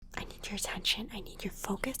your attention. I need your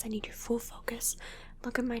focus. I need your full focus.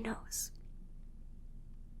 Look at my nose.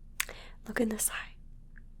 Look in this eye.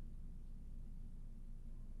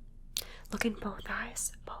 Look in both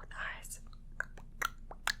eyes. Both eyes.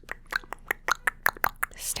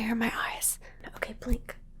 Stare in my eyes. Okay,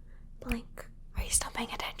 blink. Blink. Are you still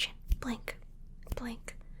paying attention? Blink.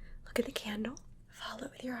 Blink. Look at the candle. Follow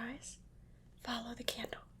it with your eyes. Follow the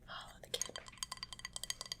candle. Follow the candle.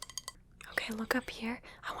 Okay, look up here.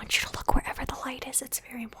 I want you to look wherever the light is. It's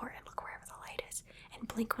very important. Look wherever the light is. And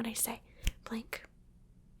blink when I say blink.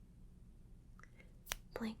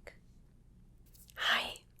 Blink.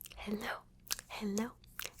 Hi. Hello. Hello.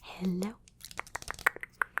 Hello.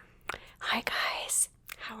 Hi guys.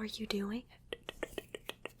 How are you doing?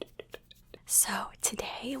 So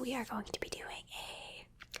today we are going to be doing a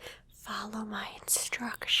follow my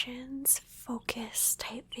instructions focus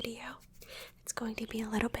type video. It's going to be a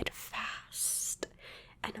little bit fast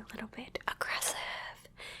and a little bit aggressive,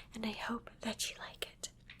 and I hope that you like it.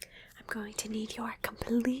 I'm going to need your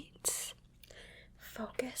complete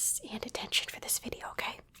focus and attention for this video,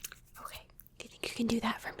 okay? Okay, do you think you can do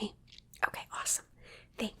that for me? Okay, awesome.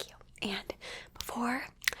 Thank you. And before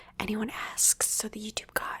anyone asks, so the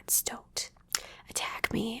YouTube gods don't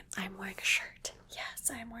attack me, I'm wearing a shirt.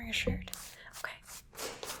 Yes, I'm wearing a shirt. Okay.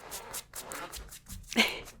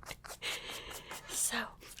 So,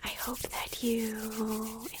 I hope that you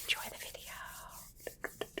enjoy the video.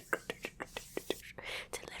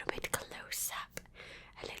 It's a little bit close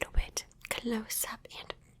up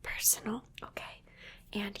and personal, okay?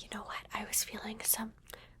 And you know what? I was feeling some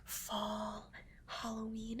fall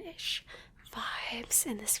Halloween-ish vibes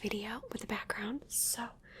in this video with the background, so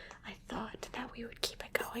I thought that we would keep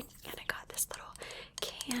it going, and I got this little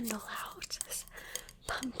candle out, this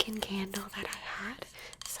pumpkin candle that I had.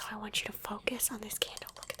 So I want you to focus on this candle.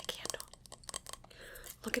 Look at the candle.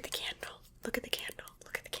 Look at the candle. Look at the candle.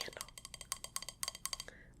 Look at the candle.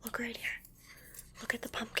 Look right here. Look at the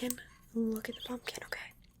pumpkin. Look at the pumpkin,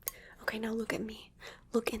 okay? Okay, now look at me.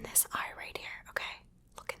 Look in this eye right here, okay?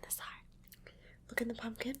 Look in this eye. Look in the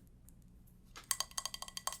pumpkin.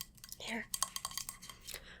 Here.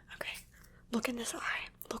 Okay. Look in this eye.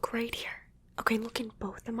 Look right here. Okay, look in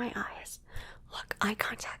both of my eyes. Look, eye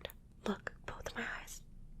contact. Look, both of my eyes.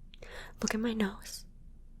 Look at my nose.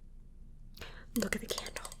 Look at the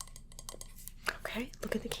candle. Okay,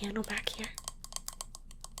 look at the candle back here.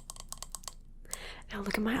 Now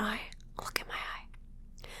look at my eye. Look at my eye.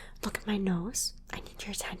 Look at my nose. I need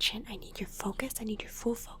your attention. I need your focus. I need your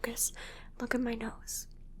full focus. Look at my nose.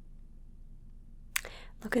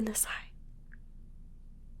 Look in this eye.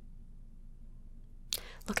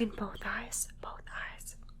 Look in both eyes. Both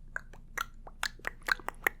eyes.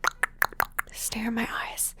 Stare in my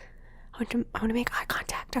eyes. I want to make eye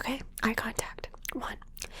contact, okay? Eye contact. 1,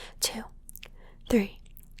 2, 3,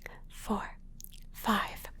 4, 5.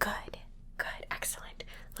 Good. Good. Excellent.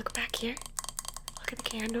 Look back here. Look at the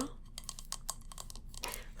candle.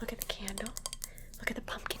 Look at the candle. Look at the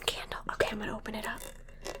pumpkin candle. Okay, I'm gonna open it up.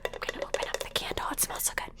 I'm gonna open up the candle. It smells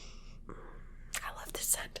so good. I love this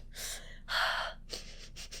scent. I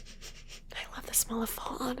love the smell of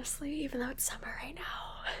fall, honestly, even though it's summer right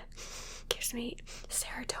now. Gives me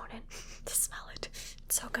serotonin to smell it.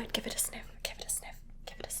 It's so good. Give it a sniff. Give it a sniff.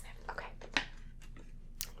 Give it a sniff. Okay.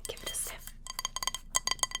 Give it a sniff.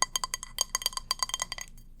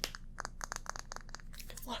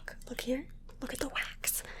 Look here. Look at the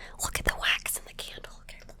wax. Look at the wax in the candle.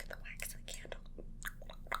 Okay, look at the wax in the candle.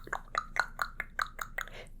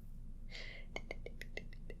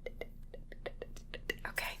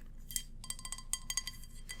 Okay.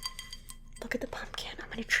 Look at the pumpkin. I'm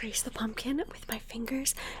going to trace the pumpkin with my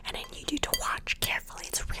fingers, and I need you to watch carefully.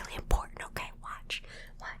 It's really important, okay? Watch.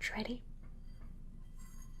 Watch. Ready?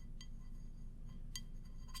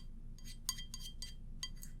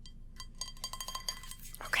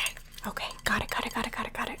 Okay.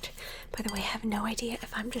 Got it. By the way, I have no idea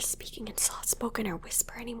if I'm just speaking in soft-spoken or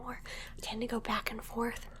whisper anymore. I tend to go back and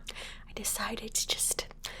forth. I decided to just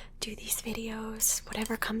do these videos,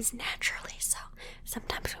 whatever comes naturally. So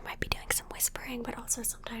sometimes we might be doing some whispering, but also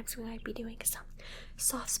sometimes we might be doing some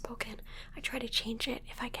soft-spoken. I try to change it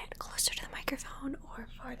if I get closer to the microphone or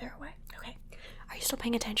farther away. Okay. Are you still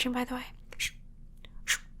paying attention, by the way?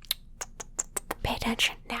 Pay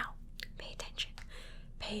attention now. Pay attention.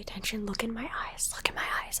 Pay attention. Look in my eyes. Look in my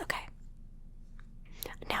eyes, okay?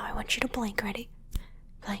 Now I want you to blink. Ready?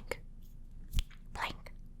 Blink.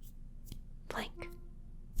 Blink. Blink.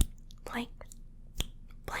 Blink.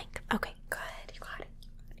 Blink. Okay, good. You got it.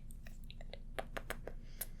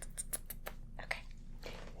 Okay.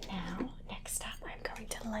 Now, next up, I'm going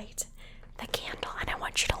to light the candle, and I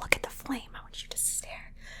want you to look at the flame.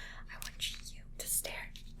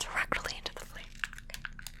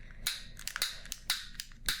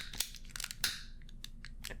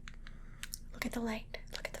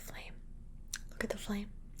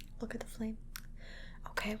 Look at the flame.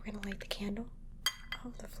 Okay, we're gonna light the candle.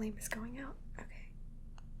 Oh, the flame is going out. Okay.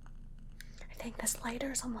 I think this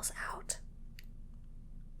lighter is almost out.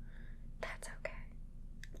 That's okay.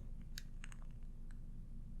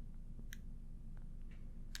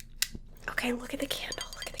 Okay, look at the candle.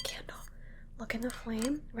 Look at the candle. Look in the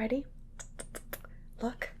flame. Ready?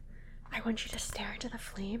 Look. I want you to stare into the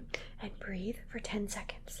flame and breathe for 10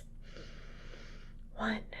 seconds.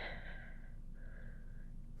 1,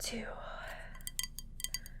 2,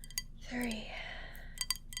 3,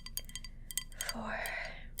 4,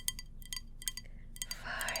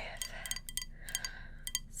 5,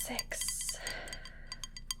 6,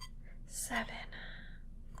 7,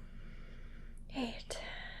 8,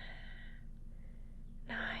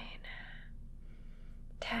 9,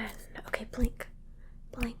 10. Okay, blink.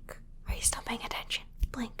 Blink. Are you still paying attention?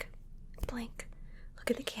 Blink. Blink. Look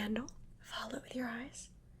at the candle. Follow it with your eyes.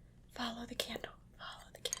 Follow the candle. Follow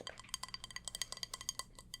the candle.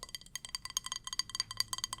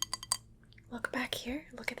 Look back here.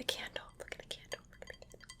 Look at the candle. Look at the candle. Look at the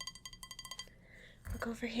candle. Look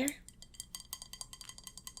over here.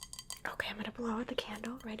 Okay, I'm gonna blow out the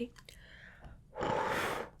candle. Ready? There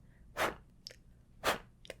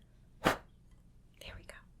we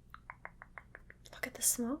go. Look at the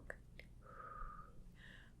smoke.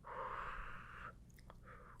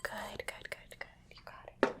 Good, good, good, good. You got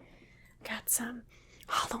it. Got some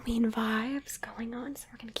Halloween vibes going on, so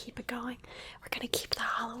we're gonna keep it going. We're gonna keep the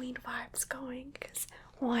Halloween vibes going, because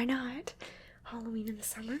why not? Halloween in the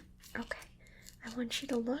summer. Okay. I want you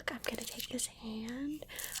to look. I'm gonna take this hand.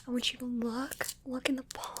 I want you to look in the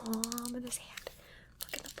palm of this hand.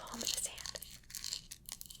 Look in the palm of this hand.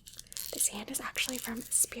 This hand is actually from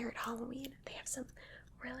Spirit Halloween. They have some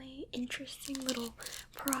really interesting little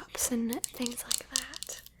props and things like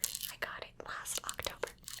that. I got it last October.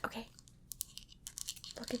 Okay.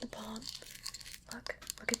 Look at the palm.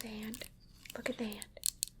 Look at the hand. Look at the hand.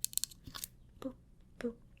 Boop,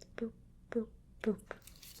 boop, boop, boop, boop.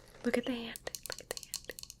 Look at the hand. Look at the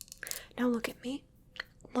hand. Now look at me.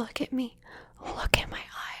 Look at me. Look at my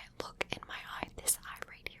eye. Look in my eye. This eye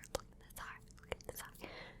right here. Look in this eye. Look in this eye.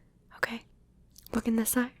 Okay. Look in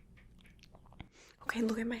this eye. Okay,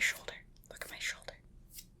 look at my shoulder. Look at my shoulder.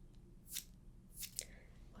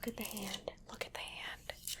 Look at the hand. Look at the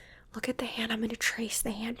hand. Look at the hand. I'm going to trace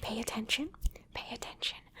the hand. Pay attention. Pay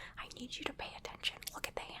attention. I need you to pay attention. Look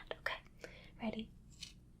at the hand. Okay. Ready?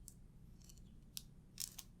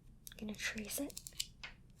 I'm going to trace it.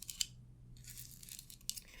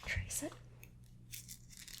 Trace it.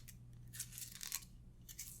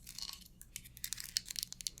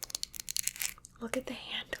 Look at the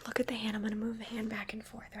hand. Look at the hand. I'm going to move the hand back and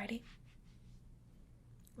forth. Ready?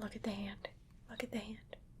 Look at the hand. Look at the hand.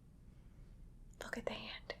 Look at the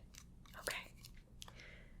hand. Okay.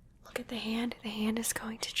 Look at the hand. The hand is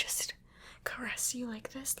going to just caress you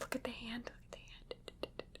like this. Look at the hand. Look at the hand.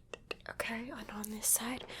 Okay. And on this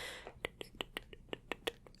side.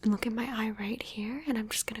 And look at my eye right here. And I'm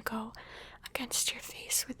just going to go against your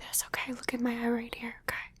face with this. Okay. Look at my eye right here.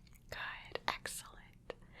 Okay. Good.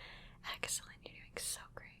 Excellent. Excellent. You're doing so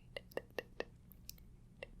great.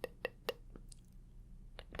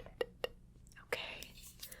 Okay.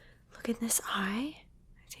 Look at this eye.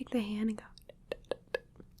 I take the hand and go.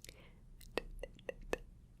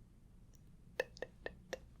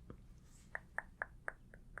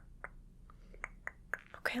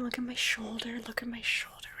 Okay, look at my shoulder. Look at my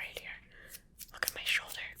shoulder right here. Look at my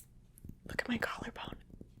shoulder. Look at my collarbone.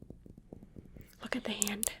 Look at the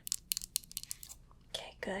hand.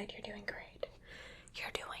 Okay, good. You're doing great.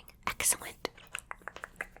 You're doing excellent.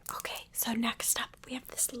 Okay, so next up, we have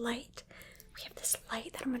this light. We have this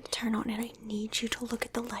light that I'm going to turn on, and I need you to look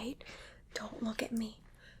at the light. Don't look at me.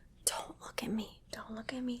 Don't look at me. Don't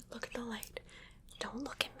look at me. Look at the light. Don't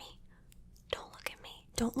look at me. Don't look at me.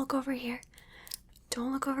 Don't look over here.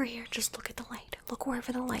 Don't look over here. Just look at the light. Look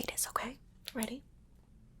wherever the light is, okay? Ready?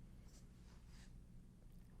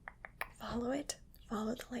 Follow it.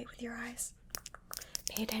 Follow the light with your eyes.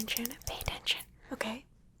 Pay attention. Pay attention. Okay?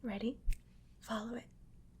 Ready? Follow it.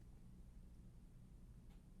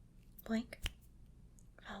 Blink.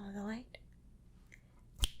 Follow the light.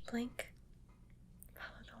 Blink.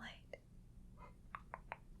 Follow the light.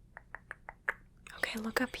 Okay,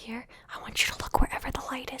 look up here. I want you to look wherever the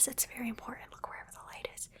light is. It's very important. Look wherever the light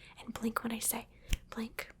is. And blink when I say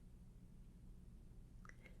blink.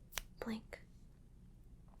 Blink.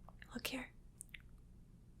 Look here.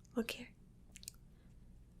 Look here.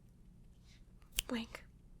 Blink.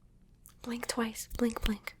 Blink twice. Blink,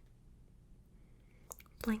 blink.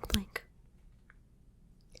 Blink, blink.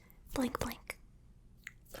 Blink, blink.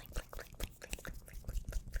 Blink, blink, blink, blink, blink, blink, blink,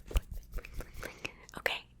 blink, blink, blink.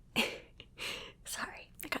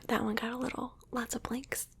 that one got lots of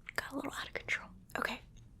blinks. Got a little out of control. Okay.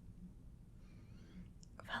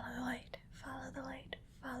 Follow the light. Follow the light.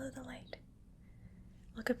 Follow the light.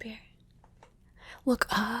 Look up here. Look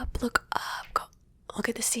up. Look up. Go. Look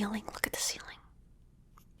at the ceiling. Look at the ceiling.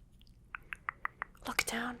 Look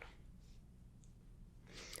down.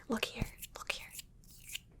 Look here. Look here.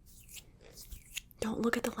 Don't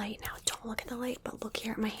look at the light now. Don't look at the light, but look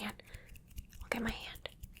here at my hand. Look at my hand.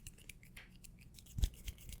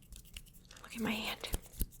 Look at my hand.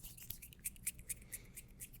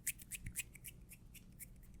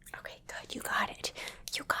 Okay, good. You got it.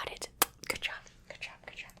 You got it. Good job. Good job.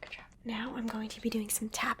 Good job. Good job. Now I'm going to be doing some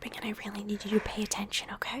tapping, and I really need you to pay attention,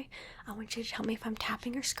 okay? I want you to tell me if I'm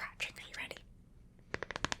tapping or scratching. Are you ready?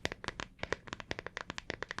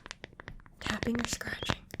 Tapping or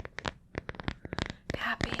scratching?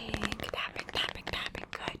 Tapping, tapping, tapping, tapping.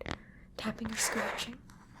 Good. Tapping or scratching?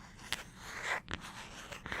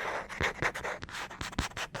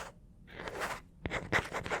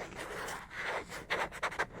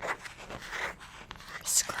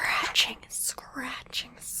 Scratching,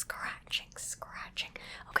 scratching, scratching, scratching.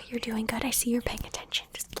 Okay, you're doing good. I see you're paying attention.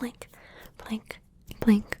 Just blink, blink,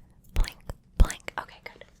 blink, blink, blink. Okay,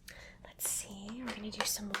 good. Let's see. We're going to do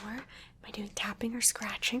some more. Am I doing tapping or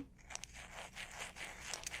scratching?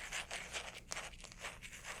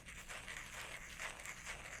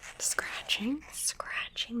 Scratching,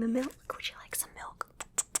 scratching the milk. Would you like some milk?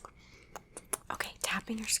 Okay,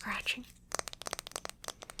 tapping or scratching?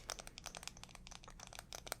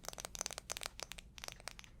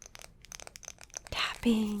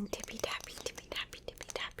 Tapping, tippy tappy, tippy tappy, tippy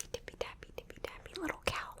tappy, tippy tappy, tippy tappy. Little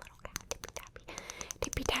cow, tippy tappy.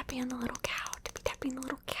 Tippy tappy on the little cow, tippy tappy on the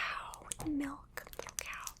little cow with the milk. Little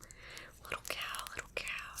cow, little cow, little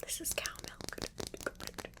cow. This is cow milk.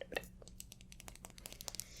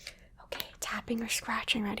 Okay, tapping or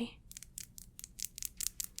scratching, ready?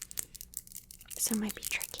 This one might be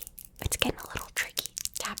tricky. It's getting a little tricky.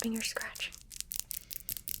 Tapping or scratching?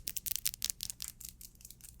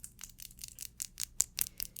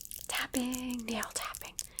 Tapping, nail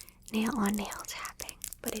tapping. Nail on nail tapping,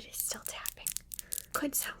 but it is still tapping.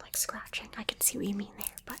 Could sound like scratching. I can see what you mean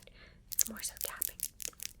there, but it's more so tapping.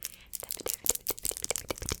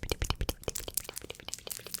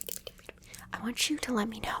 I want you to let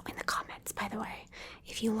me know in the comments, by the way,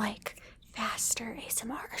 if you like faster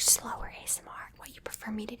ASMR or slower ASMR, what you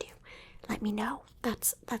prefer me to do. Let me know.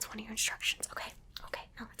 That's one of your instructions. Okay. Okay.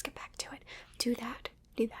 Now let's get back to it. Do that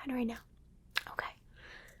right now. Okay.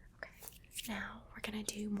 Okay. Now we're gonna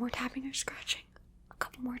do more tapping or scratching. A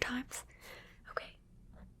couple more times. Okay.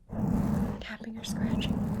 Tapping or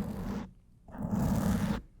scratching.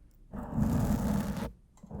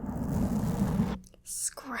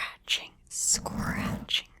 Scratching,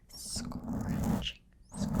 scratching, scratching,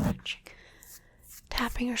 scratching.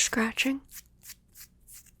 Tapping or scratching?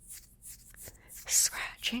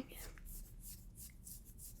 Scratching.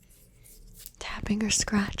 Tapping or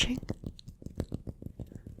scratching?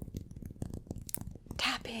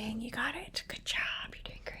 Tapping, you got it. Good job. You're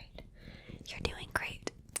doing great. You're doing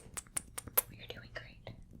great. You're doing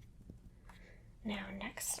great. Now,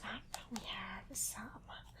 next up, we have some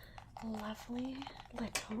lovely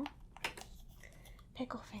little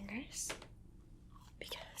pickle fingers,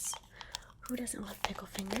 because who doesn't love pickle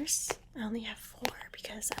fingers? I only have 4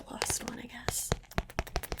 because I lost one, I guess.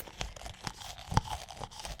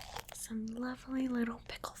 Some lovely little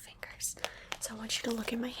pickle fingers. So I want you to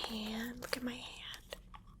look at my hand. Look at my hand.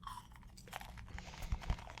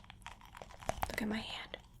 Look at my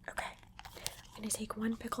hand. Okay. I'm going to take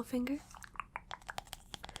one pickle finger.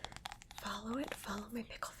 Follow it. Follow my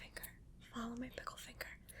pickle finger. Follow my pickle finger.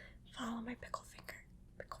 Follow my pickle finger.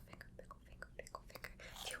 Pickle finger, pickle finger, pickle finger.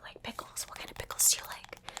 Do you like pickles? What kind of pickles do you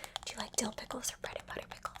like? Do you like dill pickles or bread and butter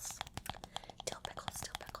pickles? Dill pickles,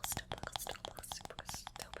 dill pickles, dill pickles, dill pickles, dill pickles.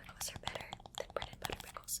 Dill pickles are better than bread and butter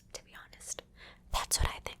pickles, to be honest. That's what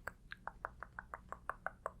I think.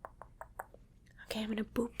 Okay, I'm gonna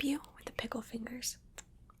boop you with the pickle fingers.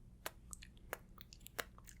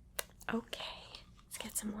 Okay, let's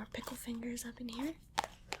get some more pickle fingers up in here.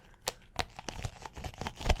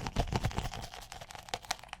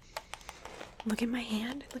 Look at my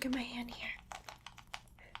hand. Look at my hand here.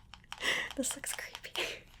 This looks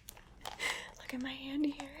creepy. Look at my hand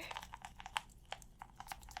here.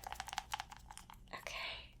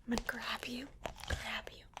 Okay, I'm gonna grab you. Grab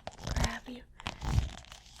you. Grab you.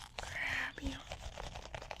 Grab you.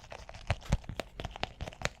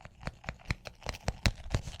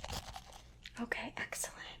 Okay,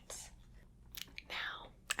 excellent. Now,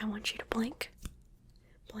 I want you to blink.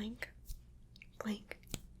 Blink. Blink.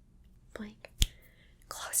 Blink.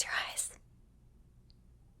 Close your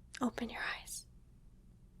Open your eyes.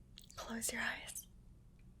 Close your eyes.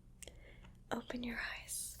 Open your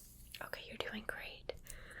eyes. Okay, you're doing great.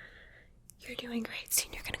 You're doing great.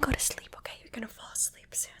 Soon you're gonna go to sleep, okay? You're gonna fall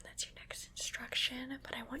asleep soon. That's your next instruction.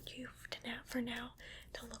 But I want you for now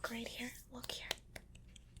to look right here. Look here.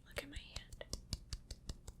 Look at my hand.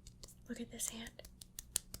 Look at this hand.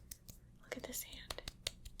 Look at this hand.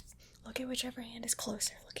 Look at whichever hand is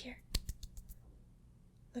closer. Look here.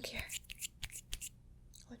 Look here.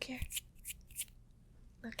 Look here.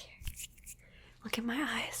 Look here. Look at my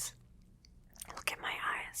eyes. Look at my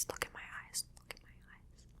eyes. Look at my eyes. Look at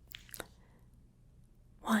my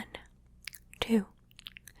eyes. 1, 2,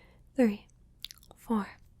 3, 4.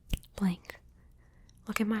 Blink.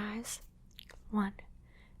 Look at my eyes. 1,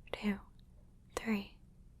 2, 3,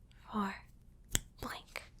 4.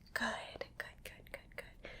 Blink. Good.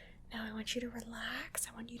 Now I want you to relax.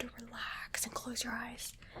 I want you to relax and close your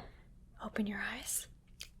eyes. Open your eyes.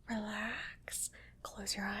 Relax.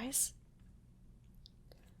 Close your eyes.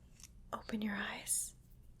 Open your eyes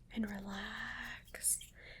and relax.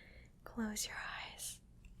 Close your eyes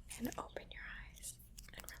and open your eyes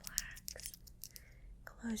and relax.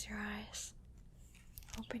 Close your eyes.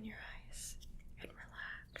 Open your eyes.